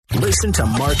Listen to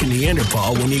Mark and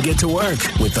Neanderpaul when you get to work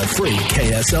with the free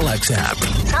KSLX app.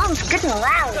 Sounds good and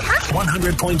loud, huh?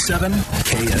 100.7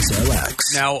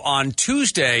 KSLX. Now, on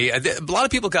Tuesday, a lot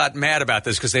of people got mad about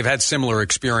this because they've had similar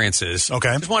experiences.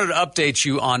 Okay. Just wanted to update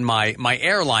you on my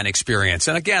airline experience.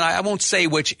 And again, I won't say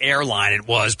which airline it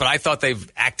was, but I thought they've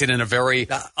acted in a very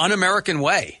un-American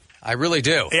way. I really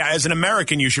do. Yeah, as an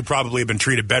American, you should probably have been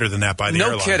treated better than that by the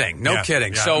airline. No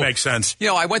kidding. Yeah, So that makes sense. You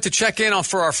know, I went to check in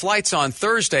for our flights on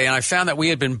Thursday, and I found that we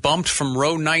had been bumped from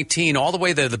row 19 all the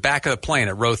way to the back of the plane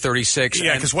at row 36.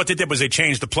 Yeah, because what they did was they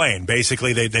changed the plane.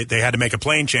 Basically, they had to make a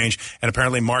plane change, and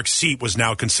apparently Mark's seat was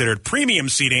now considered premium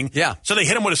seating. Yeah. So they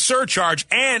hit him with a surcharge,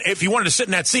 and if he wanted to sit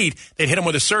in that seat, they'd hit him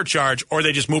with a surcharge, or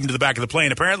they just moved him to the back of the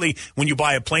plane. Apparently, when you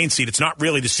buy a plane seat, it's not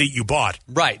really the seat you bought.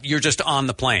 Right. You're just on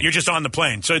the plane. You're just on the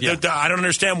plane. So Yeah. I don't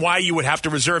understand why you would have to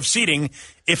reserve seating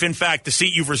if, in fact, the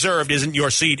seat you've reserved isn't your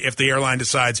seat if the airline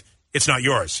decides it's not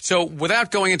yours. So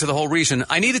without going into the whole reason,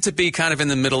 I needed to be kind of in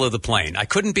the middle of the plane. I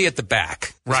couldn't be at the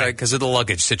back because of the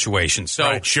luggage situation. So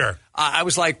Right, sure. I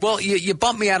was like, well, you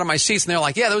bumped me out of my seats. And they're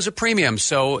like, yeah, those are premiums.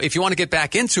 So if you want to get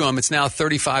back into them, it's now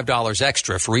 $35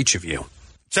 extra for each of you.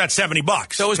 So that's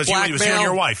 $70. So it was blackmail. It was you and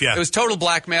your wife, yeah. It was total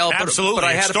blackmail. Absolutely. But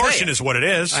I had Extortion to pay it. is what it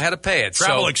is. I had to pay it.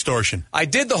 Travel So extortion. I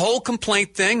did the whole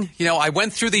complaint thing. You know, I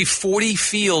went through the 40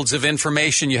 fields of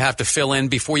information you have to fill in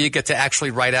before you get to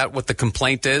actually write out what the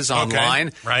complaint is online.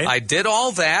 Okay, right. I did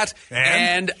all that.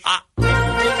 And?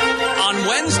 On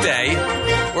Wednesday,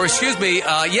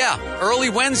 early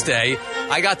Wednesday,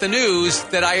 I got the news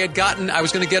that I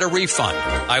was going to get a refund.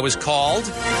 I was called,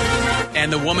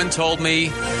 and the woman told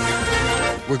me,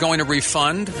 we're going to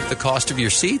refund the cost of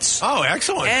your seats. Oh,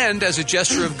 excellent. And as a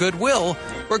gesture of goodwill,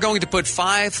 we're going to put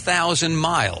 5,000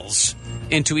 miles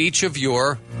into each of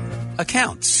your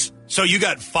accounts. So you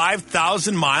got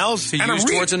 5,000 miles to use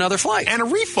towards another flight. And a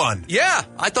refund. Yeah,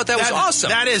 I thought that was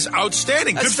awesome. That is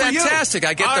outstanding. That's Good for fantastic. you.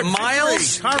 I get the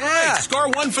miles. All right. Yeah. Score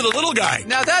one for the little guy.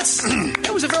 Now that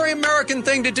was a very American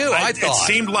thing to do, I thought.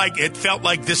 It felt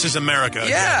like this is America.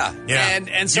 Yeah. Yeah.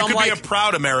 And so you could I'm be like, a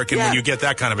proud American when you get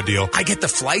that kind of a deal. I get the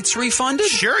flights refunded?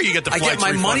 Sure, you get the flights refunded.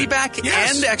 I get my money back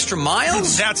and extra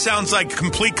miles? That sounds like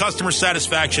complete customer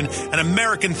satisfaction, an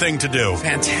American thing to do.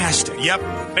 Fantastic. Yep,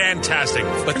 fantastic.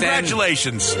 But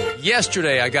congratulations.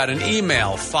 Yesterday, I got an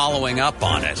email following up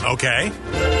on it. Okay.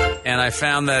 And I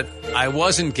found that I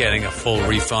wasn't getting a full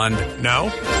refund.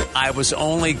 No? I was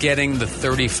only getting the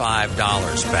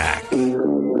 $35 back.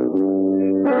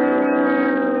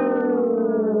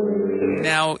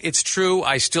 Now, it's true,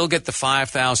 I still get the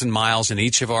 5,000 miles in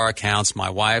each of our accounts, my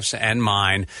wife's and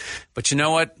mine. But you know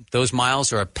what? Those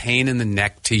miles are a pain in the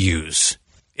neck to use.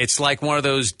 It's like one of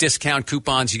those discount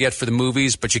coupons you get for the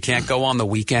movies, but you can't go on the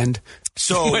weekend.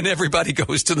 So when everybody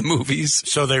goes to the movies.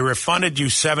 So they refunded you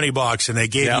 $70 and they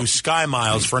gave you Sky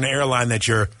Miles for an airline that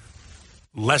you're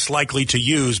less likely to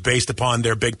use based upon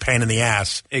their big pain in the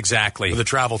ass. Exactly. For the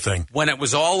travel thing. When it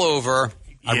was all over,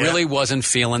 I really wasn't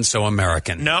feeling so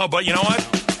American. No, but you know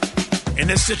what? In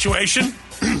this situation,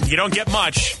 you don't get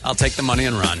much. I'll take the money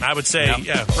and run. I would say,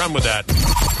 run with that.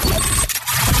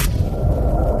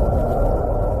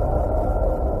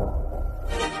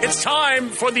 It's time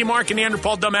for the Mark and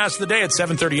Neanderpaul Dumbass of the Day at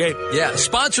 7:38. Yeah,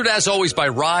 sponsored as always by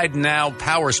Ride Now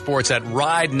Power Sports at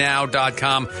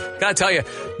ridenow.com. Gotta tell you,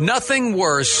 nothing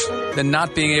worse than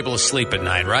not being able to sleep at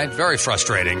night, right? Very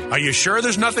frustrating. Are you sure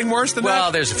there's nothing worse than that?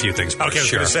 Well, there's a few things. Okay, I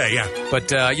was going to say, yeah.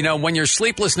 But, when your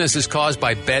sleeplessness is caused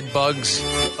by bed bugs,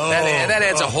 that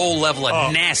adds a whole level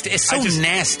of nasty. It's so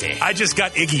nasty. I just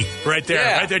got Iggy right there.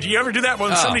 Yeah. Right there. Do you ever do that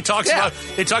when somebody talks about,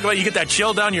 they talk about you get that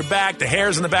chill down your back, the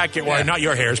hairs in the back, not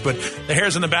your hairs, but the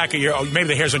hairs in the back of maybe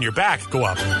the hairs on your back go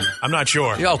up. I'm not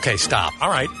sure. Okay, stop. All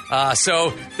right.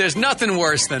 So there's nothing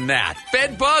worse than that.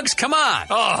 Bed bugs, come on.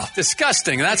 Oh.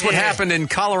 Disgusting. That's what happened in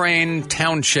Coleraine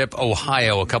Township,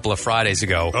 Ohio, a couple of Fridays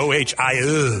ago.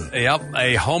 Ohio. Yep.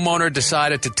 A homeowner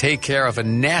decided to take care of a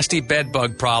nasty bed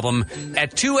bug problem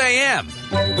at 2 a.m.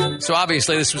 So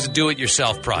obviously this was a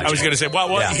do-it-yourself project. I was going to say,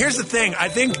 here's the thing. I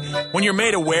think when you're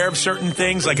made aware of certain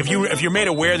things, like if you're made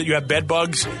aware that you have bed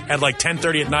bugs at like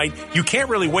 10:30 at night, you can't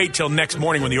really wait till next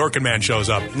morning when the Orkin Man shows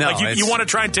up. No, like you want to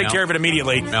try and take care of it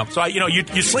immediately. No. So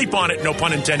you sleep on it, no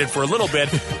pun intended, for a little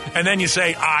bit, and then you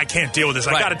say, I can't deal with this.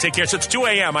 I got to take care. So it's 2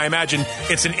 a.m. I imagine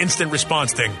it's an instant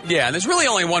response thing. Yeah, and there's really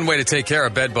only one way to take care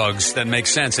of bed bugs that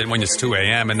makes sense when it's 2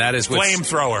 a.m., and that is with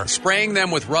flamethrower. Spraying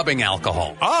them with rubbing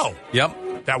alcohol. Oh.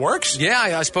 Yep. That works? Yeah,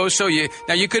 I suppose so.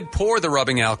 Now you could pour the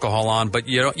rubbing alcohol on, but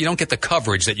you don't get the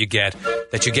coverage that you get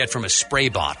from a spray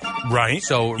bottle. Right.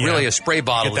 So really, a spray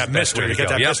bottle. You get that is the best way mister. to You get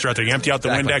go. that mister out there. You empty out the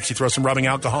Windex. You throw some rubbing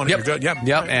alcohol, and you're good.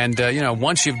 Yep. And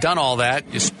once you've done all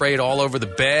that, you spray it all over the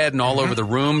bed and all over the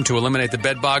room to eliminate the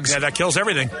bed bugs. Yeah, that kills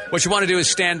everything. What you want to do is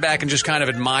stand back and just kind of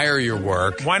admire your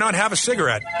work. Why not have a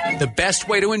cigarette? The best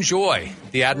way to enjoy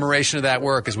the admiration of that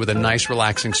work is with a nice,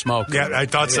 relaxing smoke. Yeah, I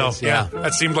thought so. Yeah.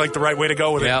 That seemed like the right way to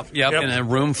go with it. Yep. In a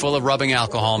room full of rubbing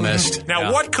alcohol mist.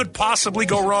 Now, what could possibly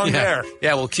go wrong there?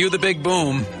 Yeah, well, cue the big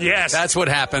boom. Yes. That's what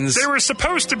happens. There was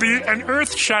supposed to be an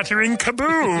earth-shattering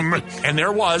kaboom. And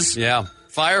there was. Yeah.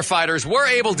 Firefighters were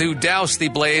able to douse the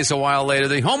blaze a while later.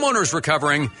 The homeowner's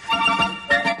recovering,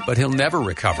 but he'll never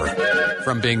recover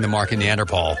from being the Mark and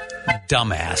Neanderpaul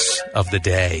dumbass of the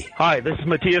day. Hi, this is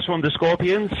Matthias from the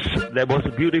Scorpions. That was a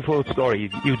beautiful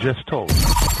story you just told.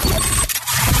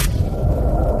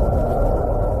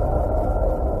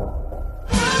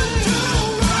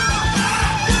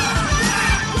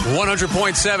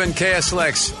 100.7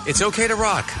 KSLX. It's okay to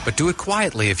rock, but do it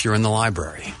quietly if you're in the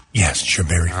library. Yes, sure,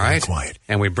 very right? quiet.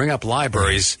 And we bring up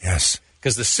libraries. Yes.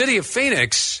 Because the city of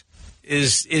Phoenix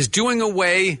is doing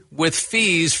away with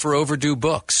fees for overdue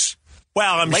books.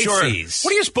 Well, I'm Late sure. fees.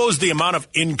 What do you suppose the amount of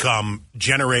income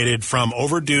generated from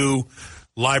overdue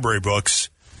library books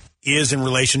is in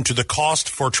relation to the cost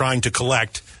for trying to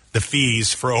collect the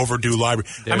fees for overdue library?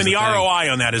 There's the the thing. ROI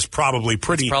on that is probably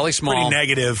pretty small. pretty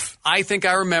negative. I think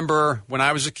I remember when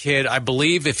I was a kid, I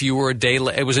believe if you were a day,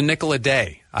 it was a nickel a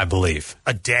day, I believe.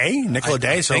 A day? Nickel a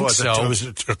day? So think was so. It was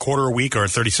a quarter a week or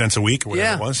 30 cents a week or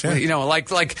whatever it was? Yeah.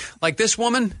 Like this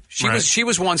woman, she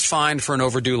was once fined for an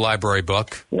overdue library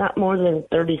book. Not more than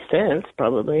 30 cents,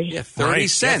 probably. Yeah, 30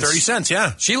 cents. Yeah, 30 cents,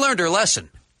 yeah. She learned her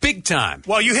lesson. Big time.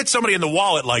 Well, you hit somebody in the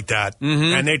wallet like that,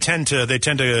 and they tend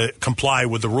to comply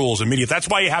with the rules immediately. That's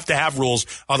why you have to have rules,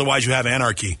 otherwise you have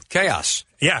anarchy. Chaos.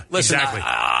 Yeah, Listen, exactly.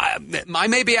 I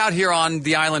may be out here on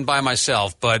the island by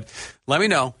myself, but let me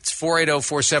know. It's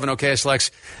 480-47-OKSLX.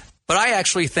 But I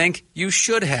actually think you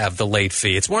should have the late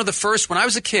fee. It's one of the first, when I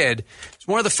was a kid, it's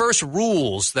one of the first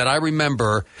rules that I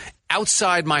remember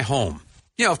outside my home.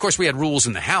 You know, of course, we had rules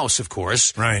in the house, of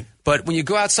course. Right. But when you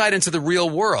go outside into the real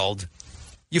world,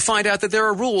 you find out that there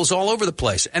are rules all over the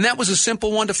place. And that was a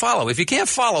simple one to follow. If you can't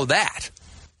follow that,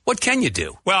 what can you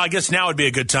do? Well, I guess now would be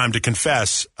a good time to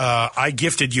confess. I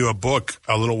gifted you a book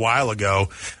a little while ago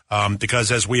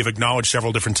because, as we have acknowledged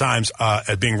several different times,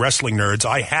 as being wrestling nerds,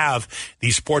 I have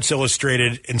the Sports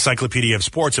Illustrated Encyclopedia of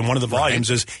Sports, and one of the volumes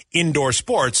is Indoor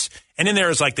Sports. And in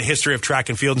there is like the history of track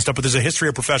and field and stuff, but there's a history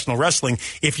of professional wrestling.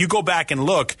 If you go back and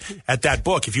look at that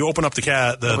book, if you open up the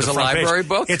was the a front library page,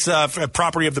 book? It's a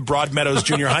property of the Broadmeadows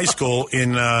Junior High School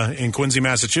in Quincy,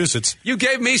 Massachusetts. You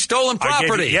gave me stolen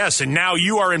property. Yes, and now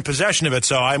you are in possession of it.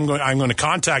 So I'm going to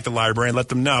contact the library and let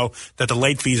them know that the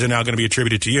late fees are now going to be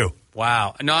attributed to you.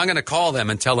 Wow. No, I'm going to call them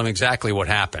and tell them exactly what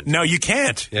happened. No, you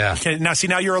can't. Yeah. You can't.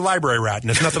 Now you're a library rat, and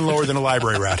there's nothing lower than a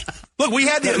library rat. Look,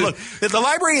 the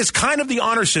library is kind of the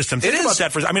honor system. Think about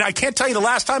that I can't tell you the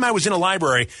last time I was in a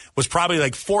library was probably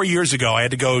like 4 years ago. I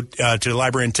had to go to the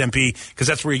library in Tempe because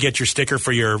that's where you get your sticker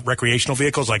for your recreational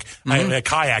vehicles. Like I had a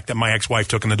kayak that my ex-wife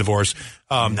took in the divorce.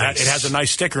 Nice. It has a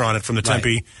nice sticker on it from the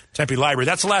Tempe Library.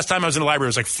 That's the last time I was in a library.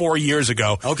 It was like 4 years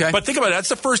ago. Okay. But think about it. That's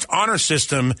the first honor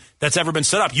system that's ever been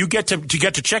set up. You get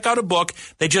to check out a book.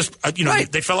 They just,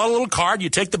 they fill out a little card.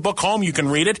 You take the book home. You can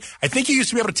read it. I think you used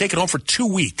to be able to take it home for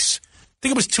 2 weeks. I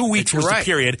think it was 2 weeks was the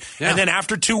period. Yeah. And then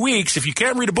after 2 weeks, if you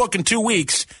can't read a book in 2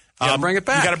 weeks, you got to bring it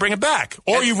back. You got to bring it back.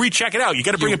 Or you recheck it out. You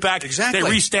got to bring it back. Exactly. They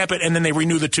restamp it, and then they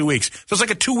renew the 2 weeks. So it's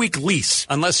like a 2-week lease.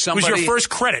 Unless somebody... It was your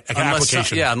first credit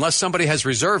application. Unless somebody has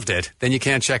reserved it, then you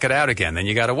can't check it out again. Then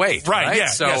you got to wait. Right, yeah.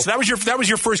 So that was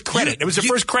your first credit. It was the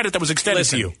first credit that was extended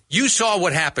to you. You saw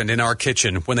what happened in our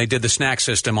kitchen when they did the snack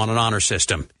system on an honor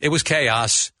system. It was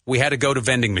chaos. We had to go to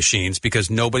vending machines because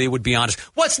nobody would be honest.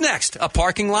 What's next? A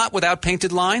parking lot without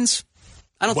painted lines?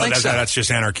 I don't think so. That's just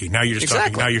anarchy. Now you're just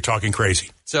talking. Now you're talking crazy.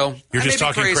 So you're just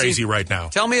talking crazy right now.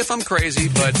 Tell me if I'm crazy,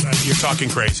 but you're talking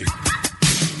crazy.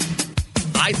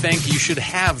 I think you should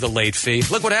have the late fee.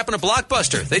 Look what happened to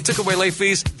Blockbuster. They took away late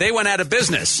fees. They went out of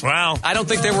business. Well, I don't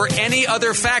think there were any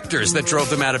other factors that drove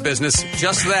them out of business.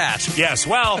 Just that. Yes.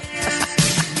 Well,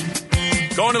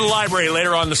 going to the library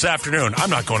later on this afternoon. I'm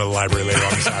not going to the library later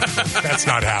on this afternoon. That's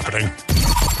not happening.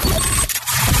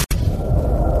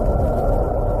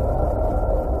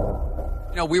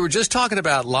 No, we were just talking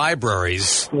about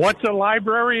libraries. What's a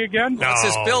library again? No, it's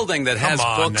this building that has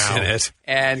books in it,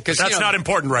 and because that's not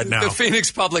important right now. The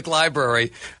Phoenix Public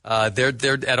Library,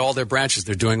 they're at all their branches.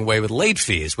 They're doing away with late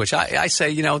fees, which I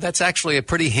say, that's actually a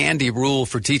pretty handy rule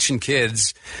for teaching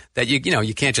kids that you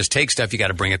can't just take stuff. You got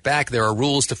to bring it back. There are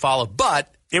rules to follow, but.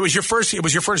 It was your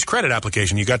first credit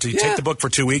application. You got to take the book for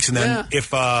 2 weeks, and then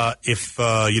if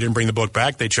you didn't bring the book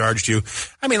back, they charged you.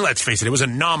 I mean, let's face it, it was a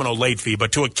nominal late fee,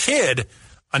 but to a kid,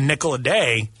 a nickel a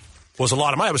day was a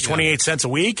lot of money. It was 28 cents a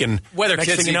week, and next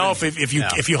thing you know,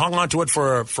 if you hung on to it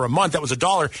for a month, that was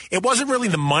 $1. It wasn't really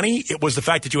the money; it was the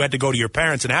fact that you had to go to your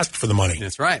parents and ask for the money.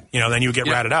 That's right. Then you would get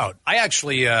ratted out. I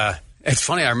actually, it's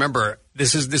funny. I remember.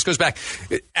 This goes back.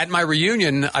 At my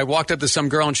reunion, I walked up to some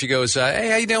girl and she goes, hey,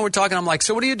 how you doing? We're talking. I'm like,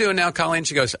 so what are you doing now, Colleen?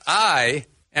 She goes, I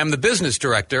am the business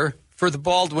director for the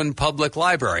Baldwin Public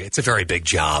Library. It's a very big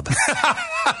job.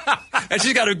 And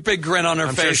she's got a big grin on her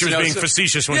face. Sure she was being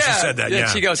facetious when she said that. Yeah.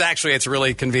 She goes, actually, it's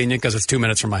really convenient because it's 2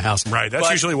 minutes from my house. Right.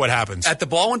 That's usually what happens. At the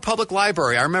Baldwin Public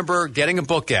Library, I remember getting a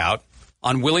book out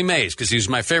on Willie Mays, because he was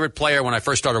my favorite player when I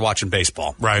first started watching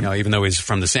baseball. Right. Even though he's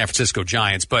from the San Francisco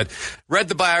Giants. But read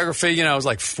the biography, it was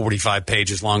like 45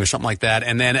 pages long or something like that.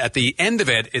 And then at the end of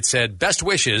it, it said, best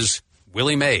wishes,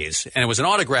 Willie Mays. And it was an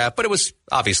autograph, but it was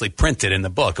obviously printed in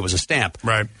the book. It was a stamp.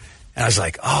 Right. And I was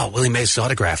like, oh, Willie Mays'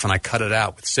 autograph. And I cut it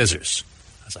out with scissors.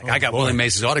 I was like, I got Willie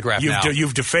Mays' autograph now.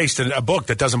 You've defaced a book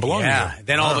that doesn't belong to you. Yeah.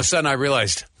 Then all of a sudden I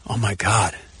realized, oh, my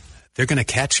God, they're going to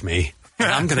catch me. And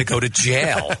I'm going to go to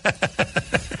jail.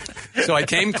 So I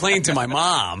came clean to my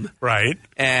mom. Right.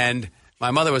 And my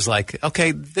mother was like,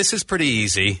 okay, this is pretty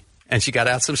easy. And she got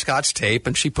out some Scotch tape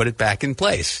and she put it back in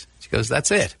place. She goes, that's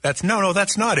it. No,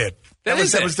 that's not it. That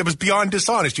was beyond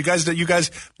dishonest. You guys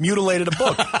mutilated a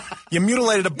book. You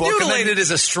mutilated a book. Mutilated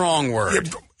is a strong word.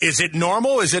 Is it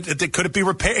normal? Could it be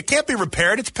repaired? It can't be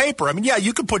repaired. It's paper. I mean, yeah,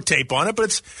 you could put tape on it,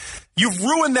 but you've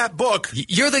ruined that book.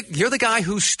 You're the guy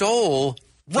who stole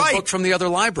the book from the other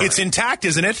library. It's intact,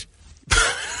 isn't it?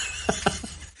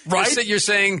 Right? You're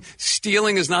saying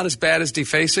stealing is not as bad as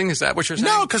defacing? Is that what you're saying?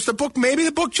 No, because maybe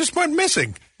the book just went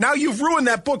missing. Now you've ruined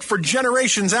that book for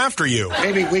generations after you.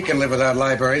 Maybe we can live without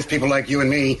libraries, people like you and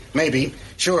me. Maybe.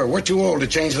 Sure, we're too old to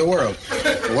change the world.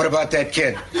 But what about that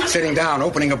kid sitting down,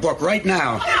 opening a book right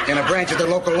now in a branch of the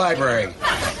local library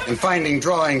and finding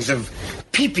drawings of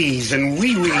peepees and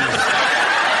wee-wees?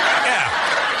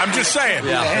 I'm just saying.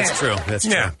 Yeah, that's true. That's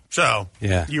true. Yeah. So,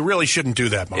 you really shouldn't do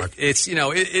that, Mark. It's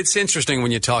interesting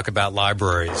when you talk about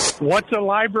libraries. What's a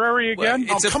library again?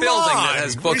 Well, it's a building that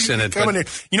has books in it.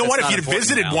 You know what? If you'd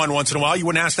visited one once in a while, you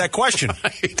wouldn't ask that question.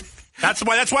 Right. That's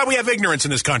why we have ignorance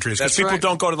in this country. Because people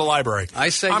don't go to the library. I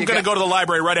say I'm going to go to the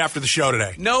library right after the show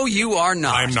today. No, you are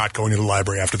not. I'm not going to the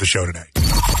library after the show today.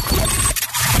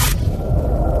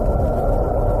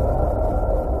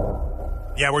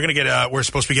 Yeah, we're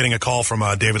supposed to be getting a call from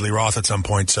David Lee Roth at some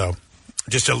point. So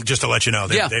just to let you know,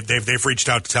 they've reached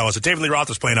out to tell us that David Lee Roth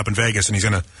is playing up in Vegas, and he's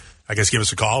going to, I guess, give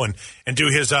us a call and do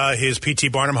his P.T.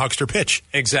 Barnum Huckster pitch.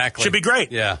 Exactly. Should be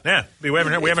great. Yeah. We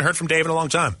haven't heard from Dave in a long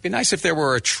time. It'd be nice if there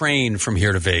were a train from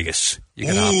here to Vegas. You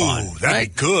can hop on.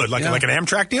 That'd be good. Like an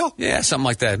Amtrak deal? Yeah, something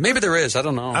like that. Maybe there is. I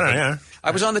don't know. I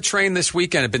was on the train this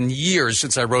weekend. It's been years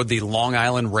since I rode the Long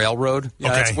Island Railroad.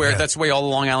 That's the way all the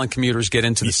Long Island commuters get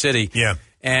into the city. Yeah.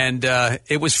 And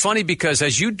it was funny because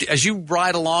as you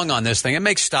ride along on this thing, it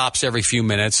makes stops every few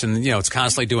minutes, and it's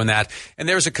constantly doing that. And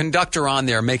there's a conductor on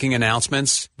there making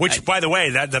announcements. Which, by the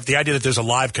way, the idea that there's a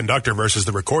live conductor versus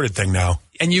the recorded thing now.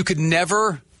 And you could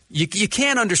never. You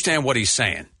can't understand what he's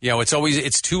saying.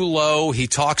 It's too low. He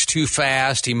talks too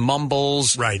fast. He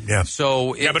mumbles. Right, yeah.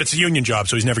 So but it's a union job,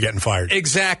 so he's never getting fired.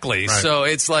 Exactly. Right. So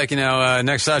it's like,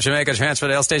 next stop Jamaica, transfer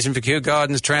to L Station for Kew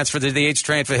Gardens, transfer to the H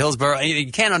train for Hillsborough. You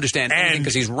can't understand anything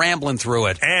because he's rambling through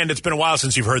it. And it's been a while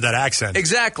since you've heard that accent.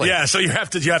 Exactly. Yeah, so you have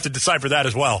to decipher that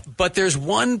as well. But there's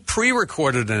one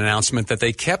pre-recorded announcement that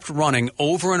they kept running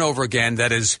over and over again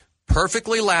that is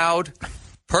perfectly loud,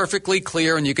 perfectly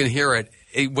clear, and you can hear it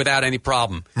without any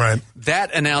problem. Right.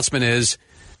 That announcement is,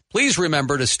 please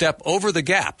remember to step over the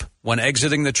gap when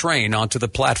exiting the train onto the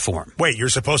platform. Wait, you're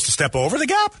supposed to step over the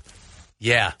gap?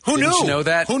 Yeah. Who knew? Didn't you know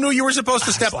that? Who knew you were supposed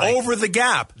to step over the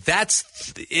gap?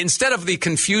 That's instead of the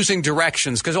confusing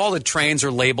directions, because all the trains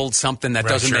are labeled something that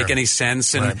doesn't make any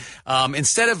sense. And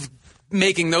instead of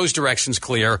making those directions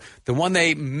clear, the one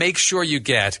they make sure you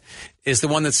get is the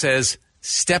one that says,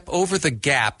 step over the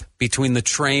gap between the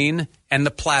train and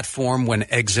the platform when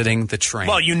exiting the train.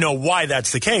 Well, you know why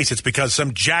that's the case. It's because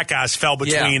some jackass fell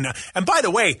between. Yeah. And by the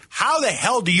way, how the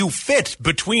hell do you fit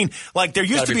between? Like, there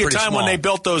used to be a time when they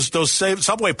built those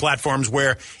subway platforms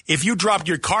where if you dropped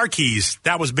your car keys,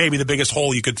 that was maybe the biggest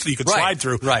hole you could slide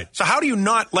through. Right. So how do you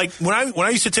not, like, when I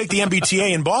used to take the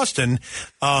MBTA in Boston,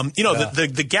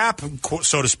 the gap,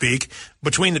 so to speak,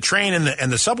 between the train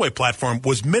and the subway platform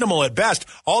was minimal at best.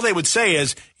 All they would say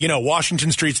is,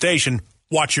 Washington Street Station,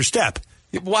 watch your step.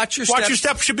 Watch your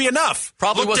step should be enough.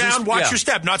 Probably Look wasn't, down, watch your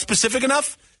step. Not specific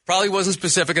enough? Probably wasn't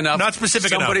specific enough. Not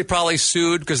specific enough. Somebody probably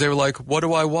sued because they were like, what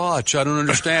do I watch? I don't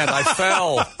understand. I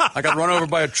fell. I got run over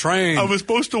by a train. I was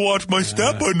supposed to watch my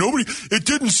step, but nobody. It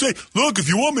didn't say, look, if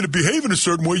you want me to behave in a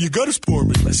certain way, you got to support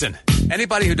me. Listen,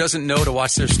 anybody who doesn't know to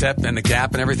watch their step and the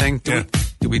gap and everything,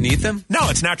 do we need them? No,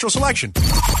 it's natural selection.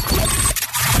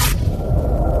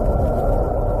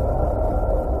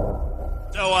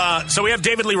 So we have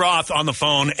David Lee Roth on the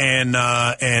phone, and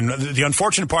the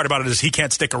unfortunate part about it is he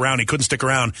can't stick around. He couldn't stick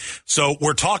around. So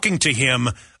we're talking to him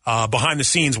behind the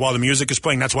scenes while the music is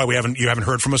playing. That's why you haven't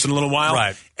heard from us in a little while.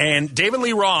 Right. And David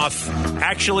Lee Roth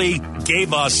actually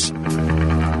gave us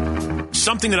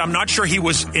something that I'm not sure he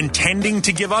was intending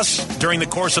to give us during the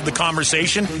course of the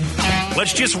conversation.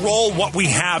 Let's just roll what we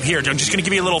have here. I'm just going to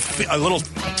give you a little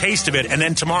taste of it, and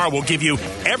then tomorrow we'll give you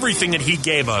everything that he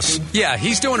gave us. Yeah,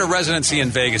 he's doing a residency in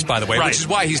Vegas, by the way, which is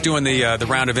why he's doing the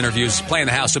round of interviews, playing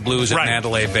the House of Blues at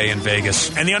Mandalay Bay in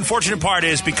Vegas. And the unfortunate part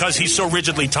is because he's so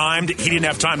rigidly timed, he didn't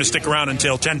have time to stick around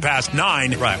until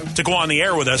 9:10 to go on the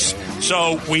air with us.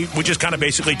 So we just kind of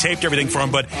basically taped everything for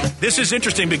him. But this is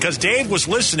interesting because Dave was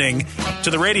listening to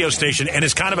the radio station and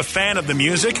is kind of a fan of the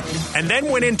music, and then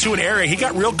went into an area. He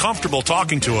got real comfortable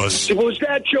talking to us. Was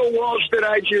that Joe Walsh that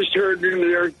I just heard in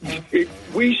there?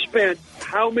 We spent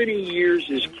how many years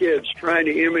as kids trying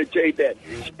to imitate that?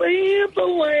 Spent the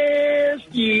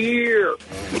last year.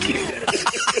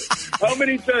 How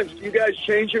many times do you guys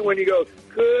change it when you go,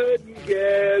 couldn't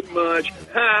get much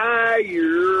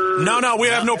higher? No, we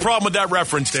have no problem with that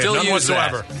reference, Dave. None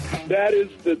whatsoever. That is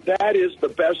the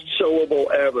best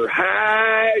syllable ever.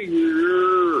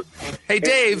 Higher. Hey,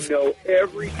 Dave. And you know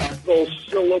every single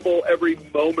syllable, every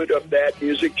moment of that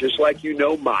music, just like you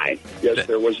know mine. Yes,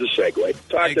 there was a segue.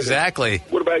 Talk exactly. To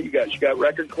me. What about you guys? You got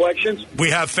record collections?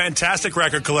 We have fantastic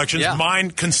record collections. Yeah.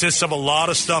 Mine consists of a lot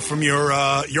of stuff from your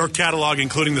catalog,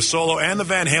 including the solo and the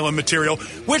Van Halen material,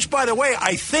 which, by the way,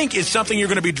 I think is something you're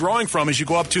going to be drawing from as you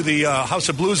go up to the House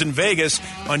of Blues in Vegas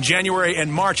on January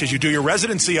and March as you do your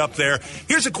residency up there.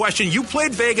 Here's a question. You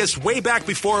played Vegas way back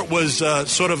before it was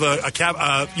sort of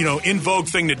a in vogue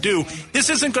thing to do. This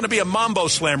isn't going to be a Mambo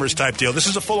Slammers type deal. This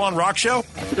is a full-on rock show?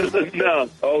 No.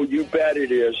 Oh, you bet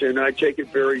it is, and I take it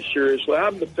very seriously.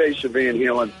 I'm the face of Van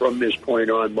Halen from this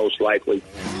point on, most likely.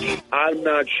 I'm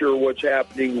not sure what's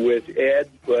happening with Ed,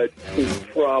 but he's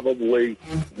probably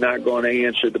not going to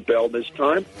answer the bell this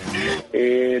time,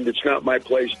 and it's not my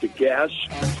place to guess,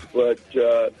 but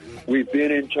we've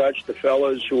been in touch. The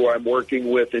fellas who I'm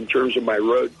working with in terms of my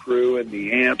road crew and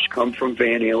the amps come from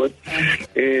Van Halen,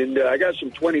 and I got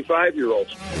some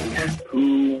 25-year-olds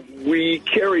who we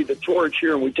carry the torch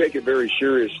here, and we take it very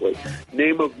seriously.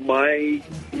 Name of my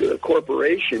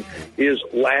corporation is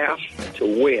Laugh to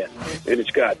Win, and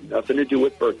it's got nothing to do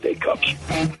with birthday cups.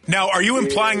 Now, are you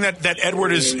implying that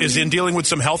Edward is in dealing with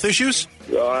some health issues?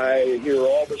 I hear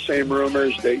all the same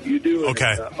rumors that you do, and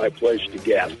it's not my place to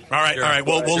guess. All right.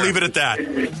 Well, we'll leave it at that.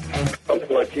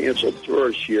 I canceled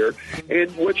tours here,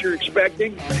 and what you're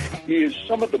expecting is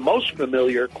some of the most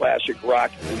familiar classic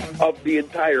rock of the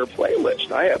entire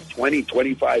playlist. I have 20,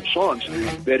 25 songs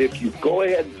that if you go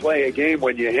ahead and play a game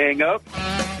when you hang up,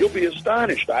 you'll be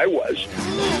astonished. I was.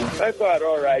 I thought,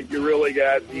 all right, you really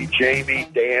got me, Jamie,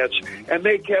 dance, and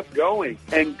they kept going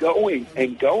and going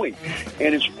and going,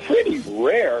 and it's pretty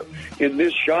rare in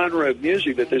this genre of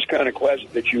music that this kind of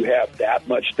classic that you have that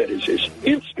much that is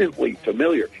instantly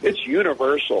familiar. It's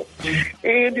universal.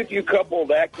 And if you couple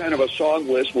that kind of a song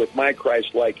list with My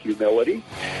Christ-Like Humility,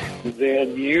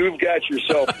 then you've got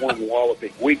yourself one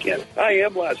walloping weekend. I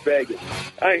am Las Vegas.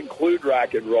 I include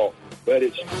rock and roll. But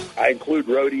I include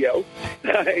rodeo,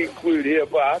 I include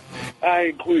hip-hop, I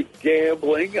include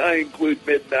gambling, I include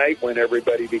midnight when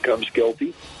everybody becomes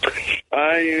guilty,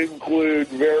 I include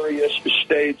various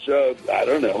states of, I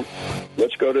don't know,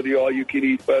 let's go to the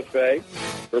all-you-can-eat buffet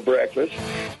for breakfast,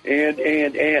 and.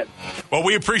 Well,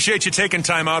 we appreciate you taking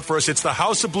time out for us. It's the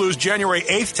House of Blues, January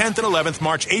 8th, 10th, and 11th,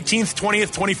 March 18th,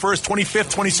 20th, 21st,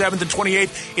 25th, 27th, and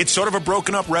 28th. It's sort of a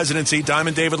broken up residency.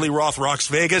 Diamond David Lee Roth rocks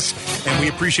Vegas, and we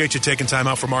appreciate you taking time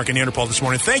out for Mark and Neanderpaul this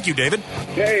morning. Thank you, David.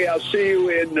 Hey, I'll see you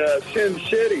in Sin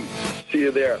City. See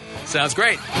you there. Sounds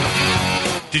great.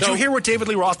 Did you hear what David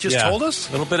Lee Roth just told us?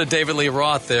 A little bit of David Lee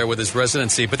Roth there with his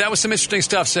residency. But that was some interesting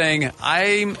stuff, saying,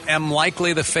 I am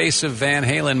likely the face of Van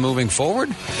Halen moving forward.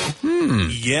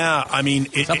 Yeah, I mean...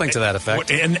 Something to that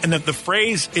effect. And the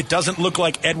phrase, it doesn't look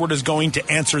like Edward is going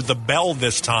to answer the bell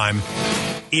this time,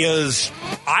 is,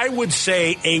 I would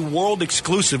say, a world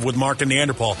exclusive with Mark and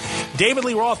Neanderpaul. David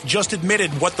Lee Roth just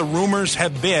admitted what the rumors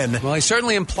have been. Well, he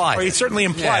certainly implied it. He certainly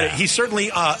implied it. He certainly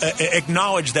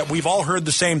acknowledged that we've all heard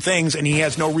the same things, and he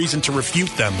has no reason to refute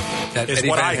them. That is Eddie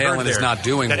what Van I Halen heard is there. not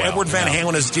doing that well. Edward Van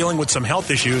Halen is dealing with some health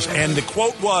issues, and the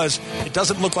quote was, it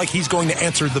doesn't look like he's going to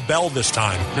answer the bell this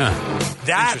time.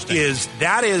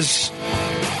 That is,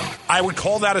 I would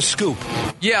call that a scoop.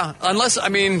 Yeah, unless, I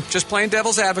mean, just playing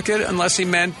devil's advocate, unless he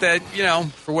meant that, you know,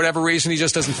 for whatever reason, he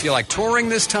just doesn't feel like touring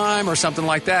this time or something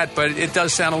like that. But it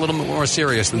does sound a little bit more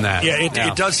serious than that. Yeah,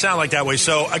 it does sound like that way.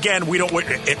 So, again, we don't.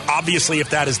 Obviously, if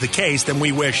that is the case, then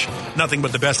we wish nothing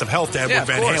but the best of health to Edward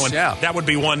Van Halen. Yeah. That would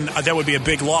be that would be a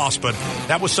big loss, but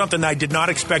that was something I did not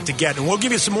expect to get. And we'll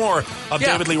give you some more of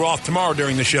David Lee Roth tomorrow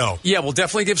during the show. Yeah, we'll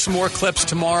definitely give some more clips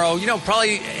tomorrow. You know,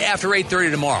 probably after 8:30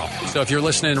 tomorrow. So if you're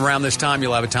listening around this time,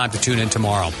 you'll have a time to tune in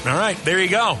tomorrow. All right, there you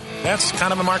go. That's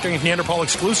kind of a Mark and Neanderpaul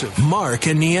exclusive. Mark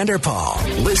and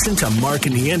Neanderpaul. Listen to Mark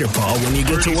and Neanderpaul when you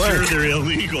get to work. Sure they're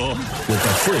illegal. With the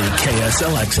free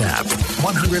KSLX app.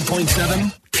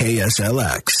 100.7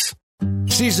 KSLX.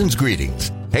 Season's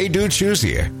greetings. Hey Dude Shoes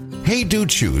here. Hey Dude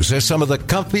Shoes are some of the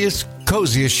comfiest,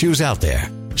 coziest shoes out there.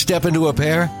 Step into a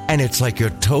pair, and it's like your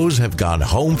toes have gone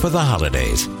home for the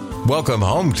holidays. Welcome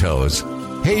home, toes.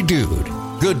 Hey Dude.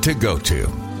 Good to go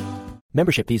to.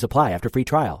 Membership fees apply after free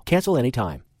trial. Cancel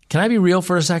anytime. Can I be real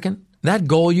for a second? That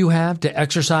goal you have to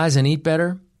exercise and eat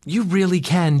better, you really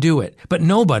can do it. But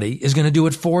nobody is going to do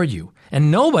it for you. And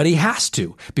nobody has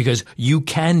to, because you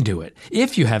can do it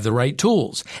if you have the right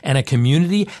tools and a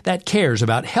community that cares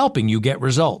about helping you get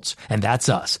results. And that's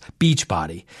us,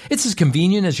 Beachbody. It's as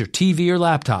convenient as your TV or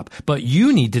laptop, but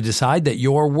you need to decide that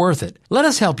you're worth it. Let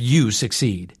us help you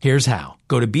succeed. Here's how.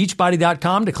 Go to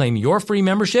beachbody.com to claim your free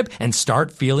membership and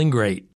start feeling great.